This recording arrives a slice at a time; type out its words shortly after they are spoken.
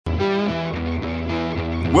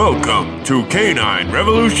Welcome to Canine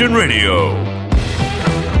Revolution Radio.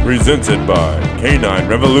 Presented by Canine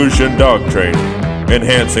Revolution Dog Training,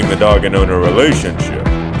 enhancing the dog and owner relationship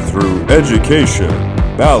through education,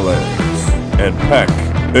 balance, and pack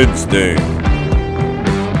instinct.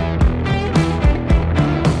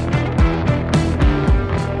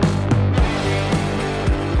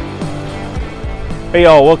 Hey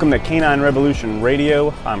y'all, welcome to Canine Revolution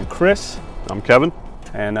Radio. I'm Chris. I'm Kevin.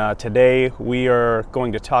 And today we are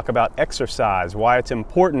going to talk about exercise, why it's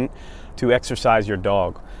important to exercise your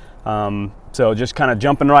dog. So just kind of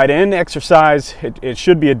jumping right in, exercise, it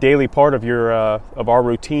should be a daily part of our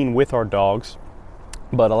routine with our dogs.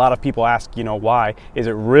 But a lot of people ask, why? Is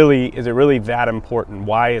it really that important?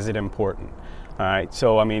 Why is it important? All right,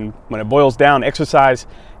 so I mean, when it boils down, exercise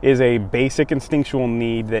is a basic instinctual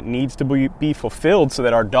need that needs to be fulfilled so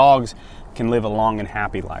that our dogs can live a long and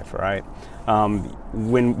happy life, right?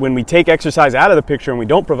 When we take exercise out of the picture and we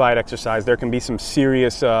don't provide exercise, there can be some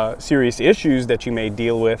serious issues that you may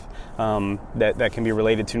deal with that can be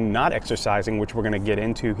related to not exercising, which we're going to get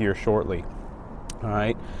into here shortly. All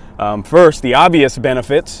right. First, the obvious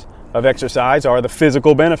benefits of exercise are the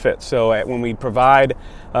physical benefits. So when we provide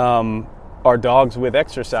our dogs with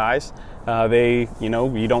exercise,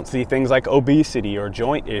 you don't see things like obesity or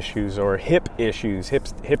joint issues or hip issues, hip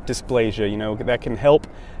dysplasia. That can help.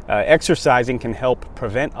 Exercising can help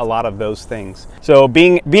prevent a lot of those things. So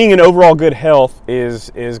being in overall good health is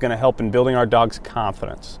going to help in building our dog's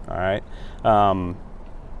confidence. All right.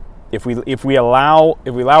 If we allow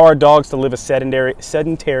our dogs to live a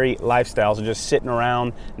sedentary lifestyle, so just sitting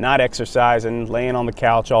around, not exercising, laying on the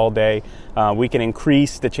couch all day, we can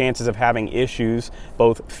increase the chances of having issues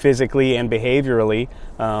both physically and behaviorally.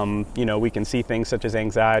 We can see things such as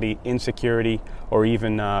anxiety, insecurity, or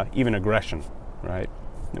even aggression. Right,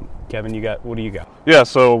 Kevin, what do you got? Yeah,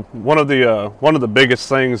 so one of the biggest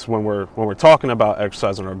things when we're talking about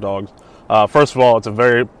exercising our dogs. First of all, it's a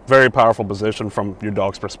very, very powerful position from your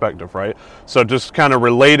dog's perspective, right? So just kind of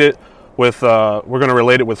relate it with, we're going to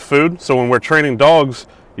relate it with food. So when we're training dogs,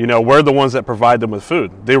 we're the ones that provide them with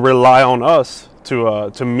food. They rely on us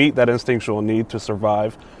to meet that instinctual need to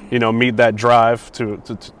survive, meet that drive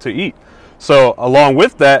to eat. So along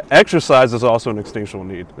with that, exercise is also an instinctual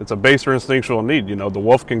need. It's a baser instinctual need. The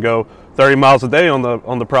wolf can go 30 miles a day on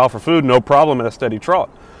the prowl for food, no problem, at a steady trot.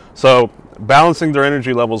 So balancing their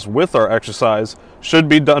energy levels with our exercise should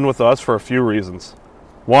be done with us for a few reasons.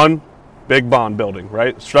 One, big bond building,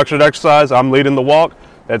 right? Structured exercise, I'm leading the walk.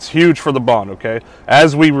 That's huge for the bond, okay?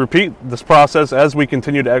 As we repeat this process, as we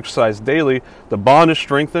continue to exercise daily, the bond is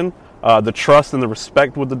strengthened, the trust and the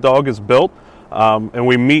respect with the dog is built, and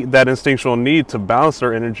we meet that instinctual need to balance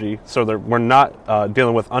their energy so that we're not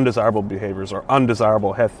dealing with undesirable behaviors or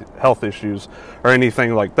undesirable health issues or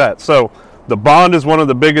anything like that. So the bond is one of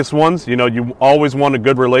the biggest ones. You always want a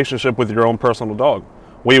good relationship with your own personal dog.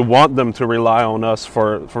 We want them to rely on us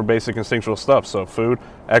for basic instinctual stuff. So food,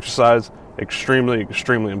 exercise, extremely,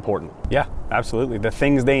 extremely important. Yeah, absolutely. The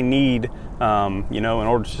things they need, in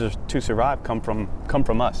order to survive come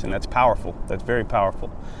from us, and that's powerful. That's very powerful.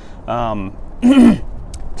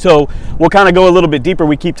 So we'll kind of go a little bit deeper.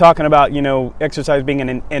 We keep talking about, exercise being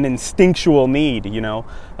an instinctual need,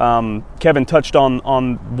 Kevin touched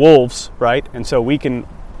on wolves, right? And so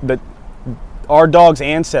our dog's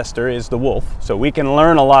ancestor is the wolf. So we can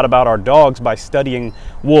learn a lot about our dogs by studying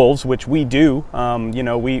wolves, which we do.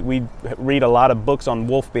 We read a lot of books on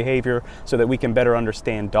wolf behavior so that we can better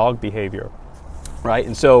understand dog behavior, right?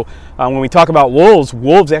 And so when we talk about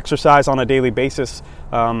wolves exercise on a daily basis,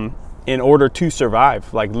 in order to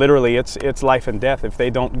survive. Like literally it's life and death if they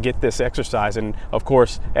don't get this exercise. And of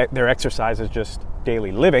course their exercise is just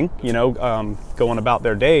daily living, going about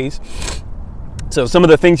their days. So some of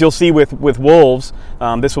the things you'll see with wolves,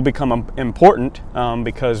 this will become important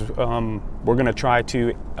because we're going to try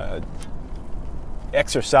to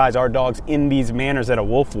exercise our dogs in these manners that a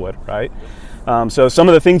wolf would, right? So some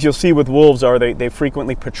of the things you'll see with wolves are they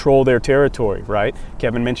frequently patrol their territory, right?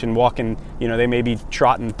 Kevin mentioned walking, they may be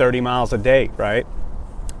trotting 30 miles a day, right?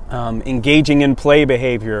 Engaging in play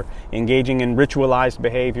behavior, engaging in ritualized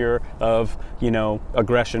behavior of,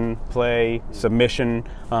 aggression, play, submission,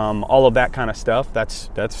 all of that kind of stuff.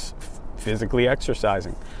 That's physically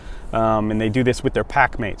exercising. And they do this with their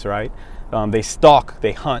pack mates, right? They stalk,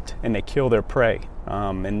 they hunt, and they kill their prey.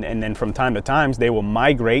 And then from time to time, they will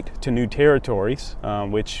migrate to new territories,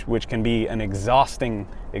 which can be an exhausting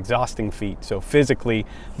feat. So physically,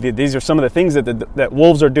 these are some of the things that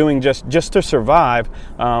wolves are doing just to survive,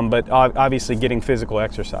 but obviously getting physical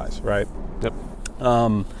exercise, right? Yep.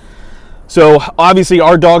 So obviously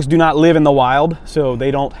our dogs do not live in the wild, so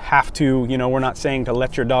they don't have to, we're not saying to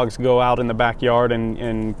let your dogs go out in the backyard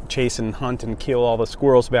and chase and hunt and kill all the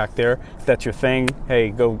squirrels back there. If that's your thing,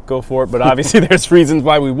 hey, go for it. But obviously there's reasons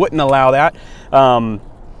why we wouldn't allow that.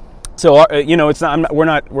 So it's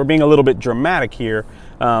not. We're being a little bit dramatic here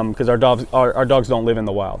because our dogs don't live in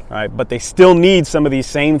the wild, right? But they still need some of these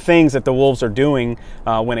same things that the wolves are doing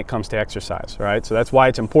when it comes to exercise, right? So that's why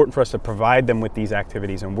it's important for us to provide them with these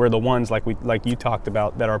activities, and we're the ones like you talked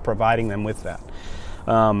about that are providing them with that.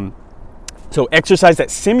 So exercise that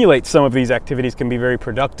simulates some of these activities can be very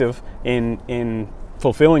productive in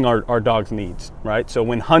fulfilling our dog's needs, right? So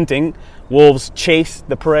when hunting, wolves chase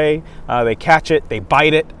the prey, they catch it, they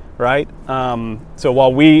bite it. Right. So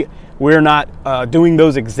while we're not doing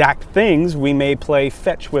those exact things, we may play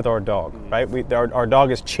fetch with our dog. Right. Our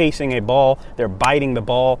dog is chasing a ball. They're biting the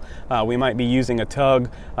ball. We might be using a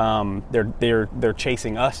tug. They're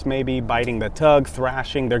chasing us, maybe biting the tug,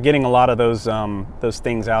 thrashing. They're getting a lot of those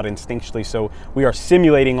things out instinctually. So we are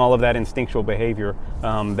simulating all of that instinctual behavior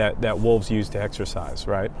that wolves use to exercise.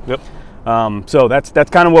 Right. Yep. So that's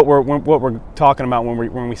kind of what we're talking about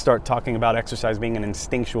when we start talking about exercise being an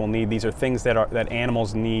instinctual need. These are things that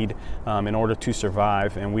animals need in order to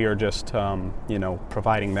survive, and we are just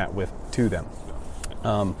providing that to them.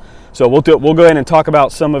 So we'll go ahead and talk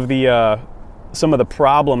about some of the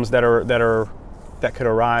problems that could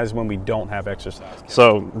arise when we don't have exercise.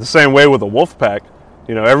 So the same way with a wolf pack,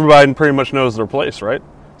 everybody pretty much knows their place, right?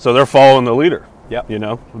 So they're following the leader. Yep.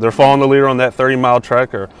 They're following the leader on that 30-mile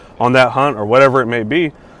trek or on that hunt or whatever it may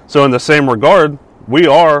be. So in the same regard, we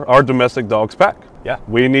are our domestic dog's pack. Yeah.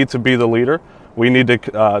 We need to be the leader. We need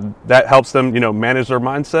to, that helps them, manage their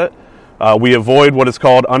mindset. We avoid what is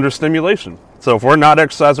called understimulation. So if we're not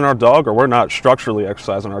exercising our dog, or we're not structurally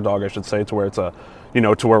exercising our dog, I should say, to where it's to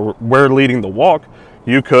where we're leading the walk,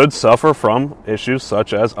 you could suffer from issues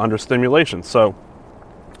such as understimulation. So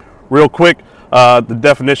real quick, the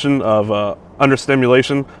definition of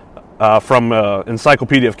understimulation from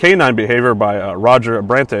Encyclopedia of Canine Behavior by Roger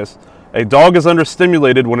Abrantes. A dog is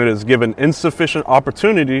understimulated when it is given insufficient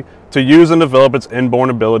opportunity to use and develop its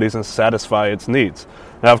inborn abilities and satisfy its needs.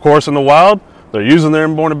 Now, of course, in the wild, they're using their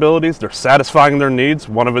inborn abilities, they're satisfying their needs.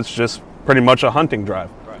 One of it's just pretty much a hunting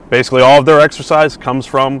drive. Right. Basically, all of their exercise comes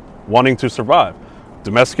from wanting to survive.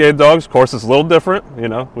 Domesticated dogs, of course, it's a little different.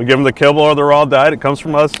 We give them the kibble or the raw diet. It comes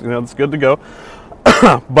from us. It's good to go.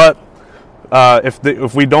 But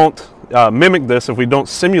if we don't mimic this, if we don't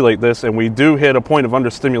simulate this, and we do hit a point of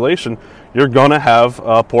understimulation, you're going to have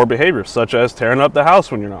poor behavior, such as tearing up the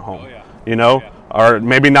house when you're not home. Oh, yeah. Or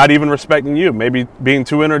maybe not even respecting you, maybe being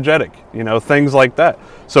too energetic, things like that.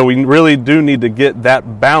 So we really do need to get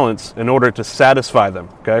that balance in order to satisfy them,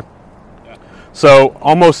 okay? Yeah. So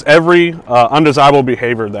almost every undesirable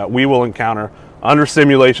behavior that we will encounter,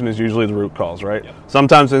 understimulation is usually the root cause, right? Yeah.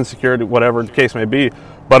 Sometimes insecurity, whatever the case may be.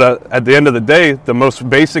 But at the end of the day, the most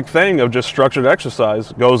basic thing of just structured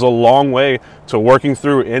exercise goes a long way to working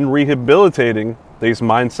through and rehabilitating these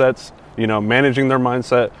mindsets, managing their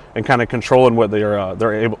mindset and kind of controlling what what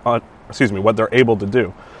they're able to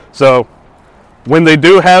do. So when they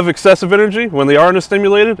do have excessive energy, when they are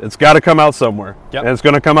understimulated, it's got to come out somewhere. Yep. And it's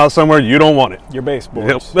going to come out somewhere you don't want it. Your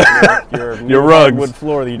baseboards. Yep. Your rugs. Wood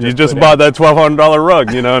floor that you just bought that $1,200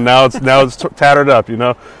 rug, now it's tattered up,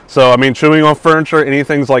 So, chewing on furniture,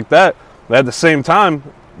 anything like that, but at the same time,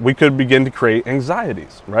 we could begin to create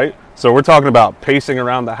anxieties, right? So we're talking about pacing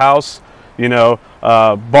around the house,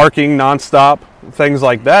 barking nonstop, things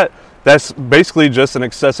like that. That's basically just an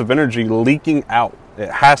excessive energy leaking out. It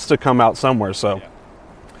has to come out somewhere. So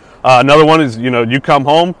another one is, you come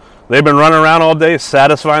home, they've been running around all day,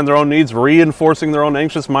 satisfying their own needs, reinforcing their own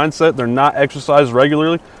anxious mindset. They're not exercised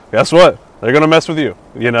regularly. Guess what? They're going to mess with you.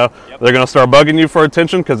 Yep. They're going to start bugging you for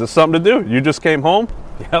attention because it's something to do. You just came home.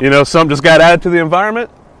 Yep. Something just got added to the environment.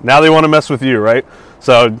 Now they want to mess with you, right?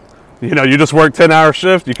 So, you just work 10-hour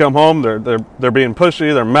shift, you come home, they're being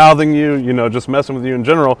pushy, they're mouthing you, just messing with you in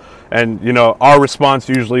general. And, our response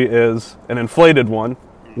usually is an inflated one,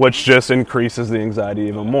 which just increases the anxiety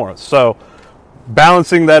even more. So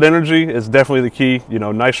balancing that energy is definitely the key,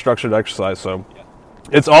 nice structured exercise. So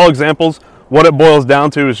it's all examples. What it boils down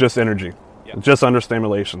to is just energy, just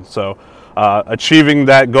understimulation. So achieving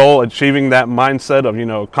that goal, achieving that mindset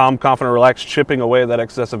of, calm, confident, relaxed, chipping away that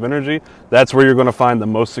excessive energy, that's where you're going to find the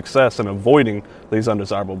most success in avoiding these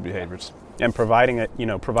undesirable behaviors. And providing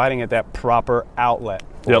it that proper outlet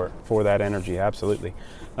for that energy. Absolutely.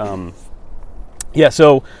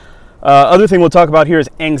 So Other thing we'll talk about here is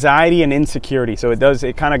anxiety and insecurity. So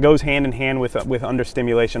it kind of goes hand in hand with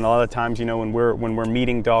understimulation. A lot of times, when we're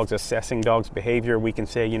meeting dogs, assessing dogs' behavior, we can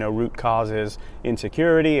say, root cause is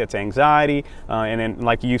insecurity, it's anxiety, and then,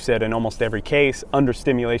 like you said, in almost every case,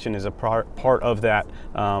 understimulation is a part of that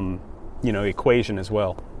equation as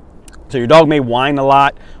well. So your dog may whine a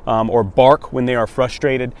lot or bark when they are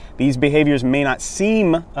frustrated. These behaviors may not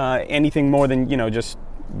seem anything more than just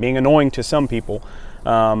being annoying to some people.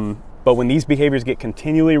 But when these behaviors get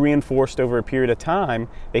continually reinforced over a period of time,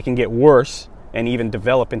 they can get worse and even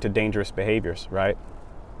develop into dangerous behaviors, right?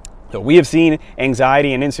 So we have seen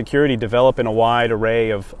anxiety and insecurity develop in a wide array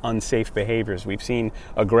of unsafe behaviors. We've seen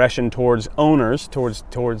aggression towards owners, towards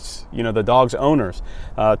the dog's owners,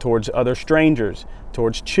 towards other strangers,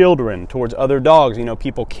 towards children, towards other dogs.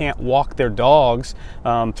 People can't walk their dogs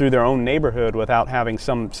through their own neighborhood without having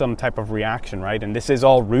some type of reaction, right? And this is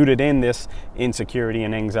all rooted in this insecurity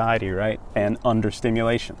and anxiety, right? And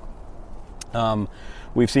understimulation.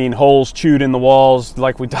 We've seen holes chewed in the walls,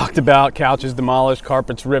 like we talked about, couches demolished,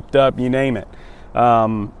 carpets ripped up, you name it.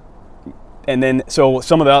 And then, so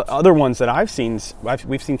some of the other ones that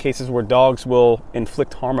we've seen cases where dogs will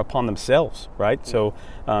inflict harm upon themselves, right? So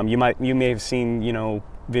you may have seen,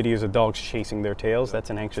 videos of dogs chasing their tails. That's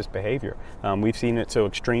an anxious behavior. We've seen it so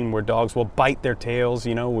extreme where dogs will bite their tails.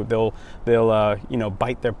 They'll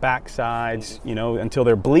bite their backsides. Until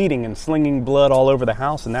they're bleeding and slinging blood all over the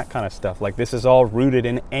house and that kind of stuff. Like, this is all rooted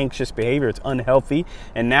in anxious behavior. It's unhealthy,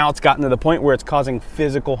 and now it's gotten to the point where it's causing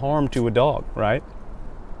physical harm to a dog, right?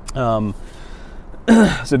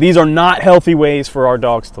 So these are not healthy ways for our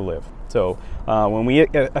dogs to live. So when we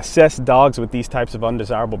assess dogs with these types of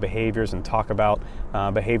undesirable behaviors and talk about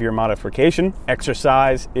behavior modification,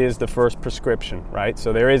 exercise is the first prescription, right?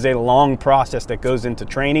 So there is a long process that goes into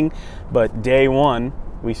training, but day one,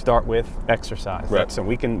 we start with exercise. Right. So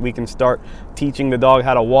we can start teaching the dog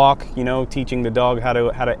how to walk, teaching the dog how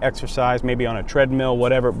to exercise, maybe on a treadmill,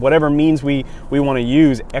 whatever means we want to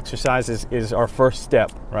use. Exercise is our first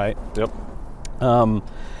step, right? Yep.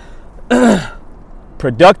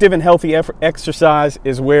 Productive and healthy exercise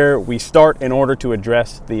is where we start in order to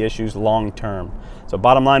address the issues long term. So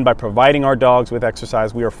bottom line, by providing our dogs with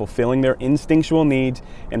exercise, we are fulfilling their instinctual needs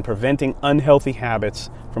and preventing unhealthy habits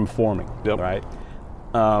from forming. Yep. Right?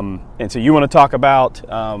 And so you want to talk about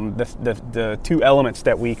the two elements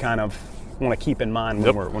that we kind of want to keep in mind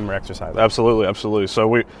when we're exercising. Absolutely.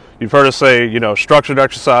 So you've heard us say, structured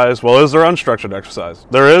exercise. Well, is there unstructured exercise?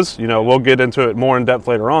 There is. We'll get into it more in depth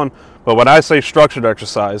later on. But when I say structured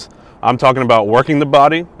exercise, I'm talking about working the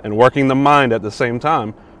body and working the mind at the same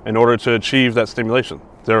time in order to achieve that stimulation.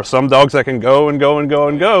 There are some dogs that can go and go and go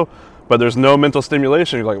and go, but there's no mental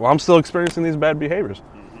stimulation. You're like, well, I'm still experiencing these bad behaviors.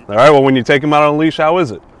 All right, well, when you take him out on a leash, how is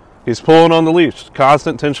it? He's pulling on the leash,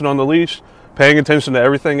 constant tension on the leash, paying attention to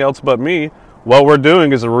everything else but me. What we're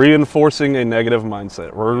doing is reinforcing a negative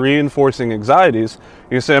mindset. We're reinforcing anxieties.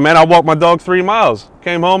 You say, man, I walked my dog 3 miles,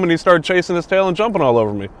 came home and he started chasing his tail and jumping all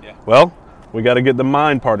over me. Yeah. Well, we got to get the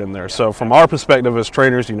mind part in there. Yeah. So from our perspective as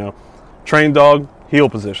trainers, train dog, heel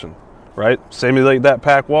position, right? Simulate that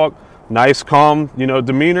pack walk, nice, calm,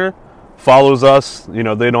 demeanor, follows us, they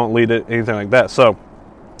don't lead it, anything like that. So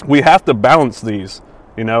we have to balance these,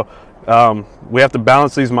 we have to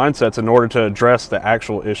balance these mindsets in order to address the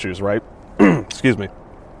actual issues, right? Excuse me.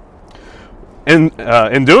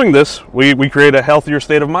 In doing this, we create a healthier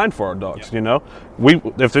state of mind for our dogs. Yeah.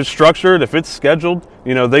 If it's structured, if it's scheduled,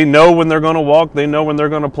 they know when they're going to walk, they know when they're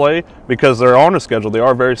going to play because they're on a schedule. They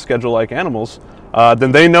are very schedule-like animals.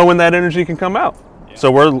 Then they know when that energy can come out. Yeah.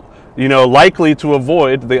 So we're likely to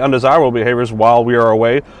avoid the undesirable behaviors while we are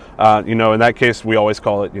away. In that case, we always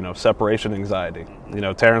call it separation anxiety.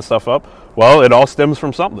 Tearing stuff up. Well, it all stems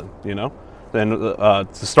from something. And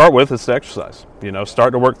to start with, it's the exercise.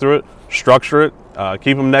 Start to work through it, structure it,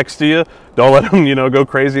 keep them next to you. Don't let them, go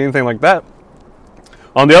crazy, anything like that.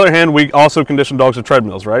 On the other hand, we also condition dogs with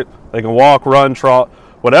treadmills, right? They can walk, run, trot,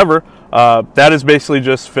 whatever. That is basically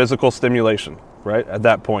just physical stimulation, right? At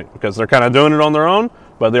that point, because they're kind of doing it on their own,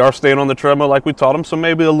 but they are staying on the treadmill like we taught them, so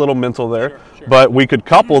maybe a little mental there. Sure. But we could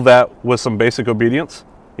couple that with some basic obedience,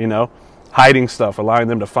 hiding stuff, allowing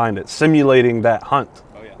them to find it, simulating that hunt.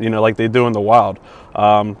 Like they do in the wild.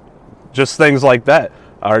 Just things like that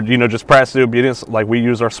are, just practice the obedience. Like we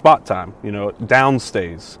use our spot time,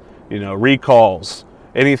 downstays, recalls,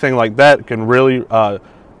 anything like that can really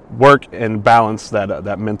work and balance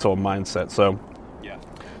that mental mindset. So yeah,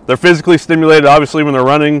 they're physically stimulated, obviously, when they're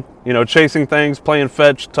running, chasing things, playing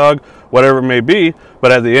fetch, tug, whatever it may be.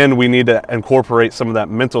 But at the end, we need to incorporate some of that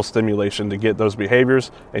mental stimulation to get those behaviors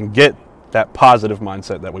and get that positive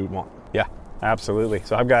mindset that we want. Yeah. absolutely.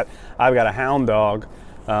 So I've got a hound dog,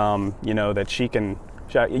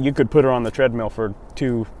 that you could put her on the treadmill for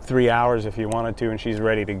 2-3 hours if you wanted to, and she's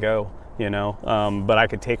ready to go. But I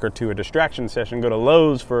could take her to a distraction session, go to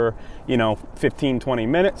Lowe's for 15-20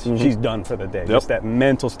 minutes. She's done for the day. Just that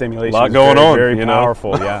mental stimulation. A lot going on, very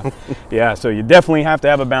powerful. Yeah. So you definitely have to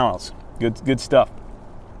have a balance. Good stuff.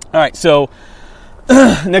 All right, so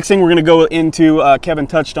next thing we're going to go into, Kevin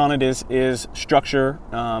touched on it, is structure,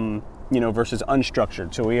 versus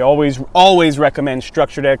unstructured. So we always recommend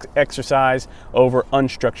structured exercise over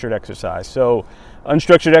unstructured exercise. So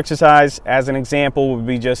unstructured exercise, as an example, would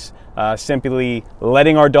be just simply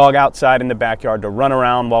letting our dog outside in the backyard to run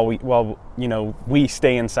around while we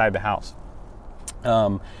stay inside the house.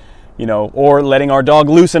 Or letting our dog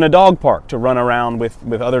loose in a dog park to run around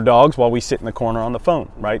with other dogs while we sit in the corner on the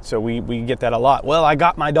phone, right? So we get that a lot. Well, I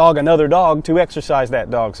got my dog another dog to exercise that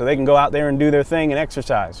dog so they can go out there and do their thing and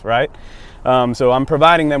exercise, right? So I'm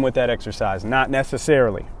providing them with that exercise, not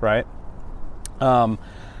necessarily, right? And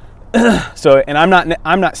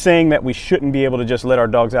I'm not saying that we shouldn't be able to just let our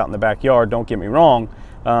dogs out in the backyard, don't get me wrong.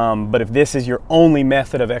 But if this is your only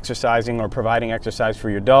method of exercising or providing exercise for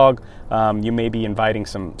your dog, you may be inviting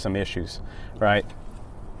some issues, right?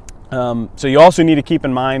 So you also need to keep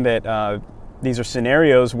in mind that these are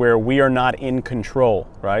scenarios where we are not in control,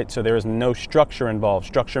 right? So there is no structure involved.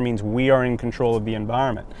 Structure means we are in control of the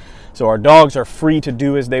environment. So our dogs are free to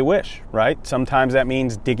do as they wish, right? Sometimes that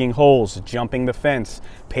means digging holes, jumping the fence,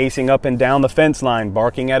 pacing up and down the fence line,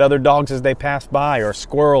 barking at other dogs as they pass by, or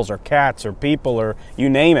squirrels or cats or people, or you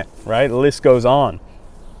name it, right? The list goes on.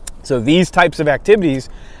 So these types of activities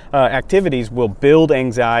will build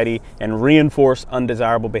anxiety and reinforce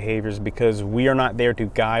undesirable behaviors because we are not there to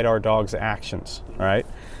guide our dog's actions, right?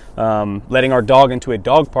 Letting our dog into a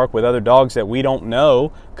dog park with other dogs that we don't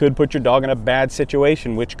know could put your dog in a bad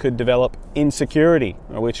situation, which could develop insecurity,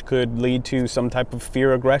 which could lead to some type of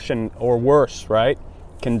fear, aggression, or worse, right?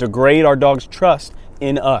 Can degrade our dog's trust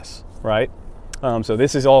in us, right? So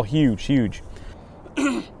this is all huge.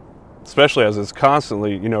 Especially as it's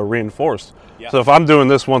constantly, reinforced. Yeah. So if I'm doing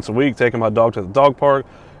this once a week, taking my dog to the dog park,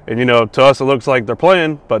 and, to us it looks like they're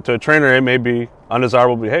playing, but to a trainer it may be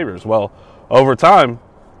undesirable behaviors. Well, over time,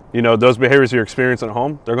 those behaviors you're experiencing at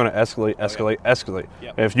home, they're going to escalate.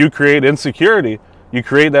 Yep. And if you create insecurity, you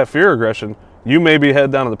create that fear aggression, you may be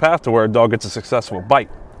headed down to the path to where a dog gets a successful bite.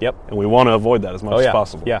 Yep. And we want to avoid that as much as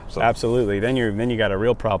possible. Yeah, so. Absolutely. Then you got a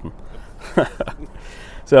real problem.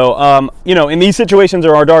 So, in these situations,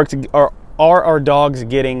 are our dogs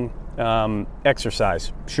getting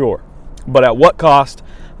exercise? Sure. But at what cost?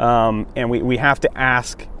 And we have to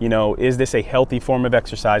ask, is this a healthy form of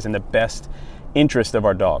exercise in the best interest of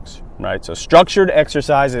our dogs, right? So structured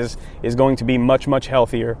exercise is going to be much, much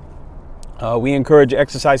healthier. We encourage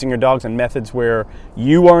exercising your dogs in methods where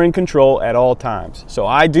you are in control at all times. So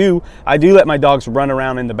I do let my dogs run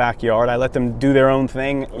around in the backyard. I let them do their own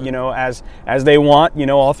thing, as they want.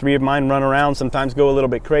 All three of mine run around, sometimes go a little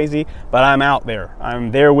bit crazy, but I'm out there. I'm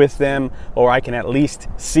there with them, or I can at least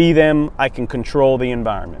see them. I can control the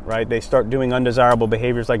environment, right? They start doing undesirable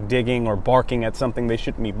behaviors like digging or barking at something they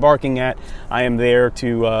shouldn't be barking at. I am there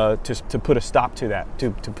to put a stop to that, to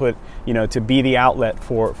put, to be the outlet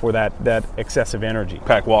for that excessive energy.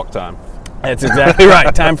 Pack walk time. That's exactly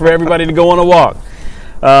right. Time for everybody to go on a walk.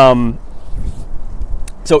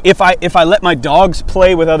 So if I let my dogs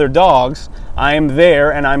play with other dogs, I am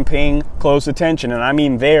there and I'm paying close attention. And I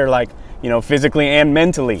mean there like, physically and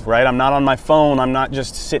mentally, right? I'm not on my phone. I'm not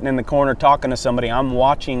just sitting in the corner talking to somebody. I'm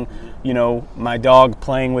watching, my dog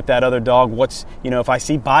playing with that other dog. If I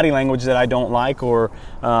see body language that I don't like, or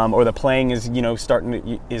the playing is,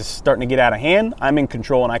 starting to get out of hand, I'm in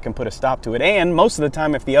control and I can put a stop to it. And most of the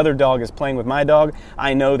time, if the other dog is playing with my dog,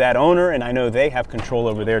 I know that owner and I know they have control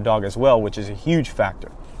over their dog as well, which is a huge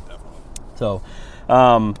factor. So,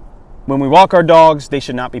 when we walk our dogs, they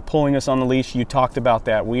should not be pulling us on the leash. You talked about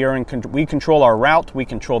that. We control our route, we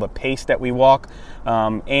control the pace that we walk,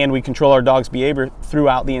 and we control our dog's behavior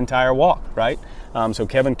throughout the entire walk, right? So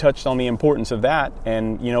Kevin touched on the importance of that,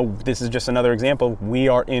 and this is just another example. We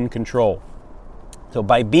are in control. So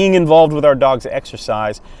by being involved with our dog's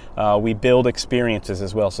exercise, we build experiences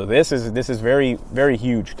as well. So this is very, very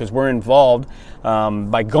huge because we're involved.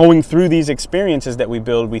 By going through these experiences that we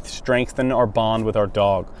build, we strengthen our bond with our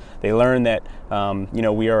dog. They learn that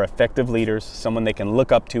we are effective leaders, someone they can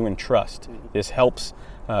look up to and trust. This helps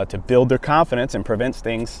to build their confidence and prevents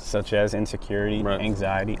things such as insecurity, right,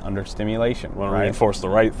 anxiety, understimulation. Want to reinforce the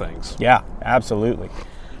right things. Yeah, absolutely.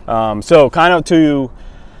 So kind of to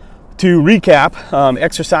To recap,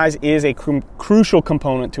 exercise is a crucial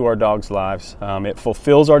component to our dogs' lives. It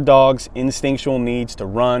fulfills our dogs' instinctual needs to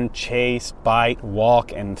run, chase, bite,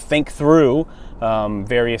 walk, and think through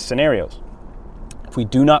various scenarios. If we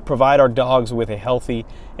do not provide our dogs with a healthy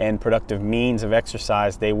and productive means of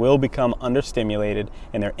exercise, they will become understimulated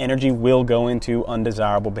and their energy will go into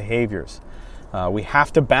undesirable behaviors. We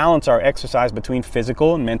have to balance our exercise between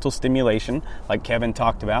physical and mental stimulation, like Kevin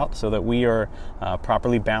talked about, so that we are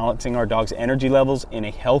properly balancing our dog's energy levels in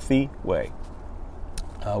a healthy way.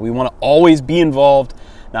 We want to always be involved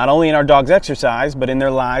not only in our dog's exercise, but in their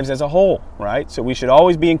lives as a whole, right? So we should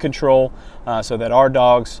always be in control so that our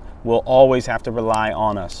dogs will always have to rely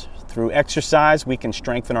on us. Through exercise, we can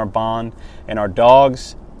strengthen our bond and our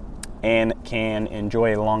dogs and can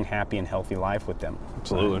enjoy a long, happy, and healthy life with them.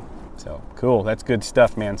 Absolutely. So cool, that's good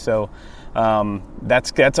stuff, man. So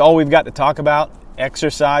that's all we've got to talk about.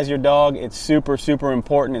 Exercise your dog. It's super, super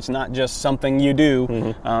important. It's not just something you do.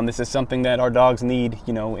 Mm-hmm. This is something that our dogs need,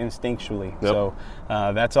 instinctually. Yep. So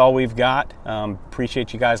that's all we've got.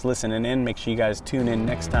 Appreciate you guys listening in. Make sure you guys tune in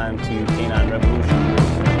next time to Canine Revolution.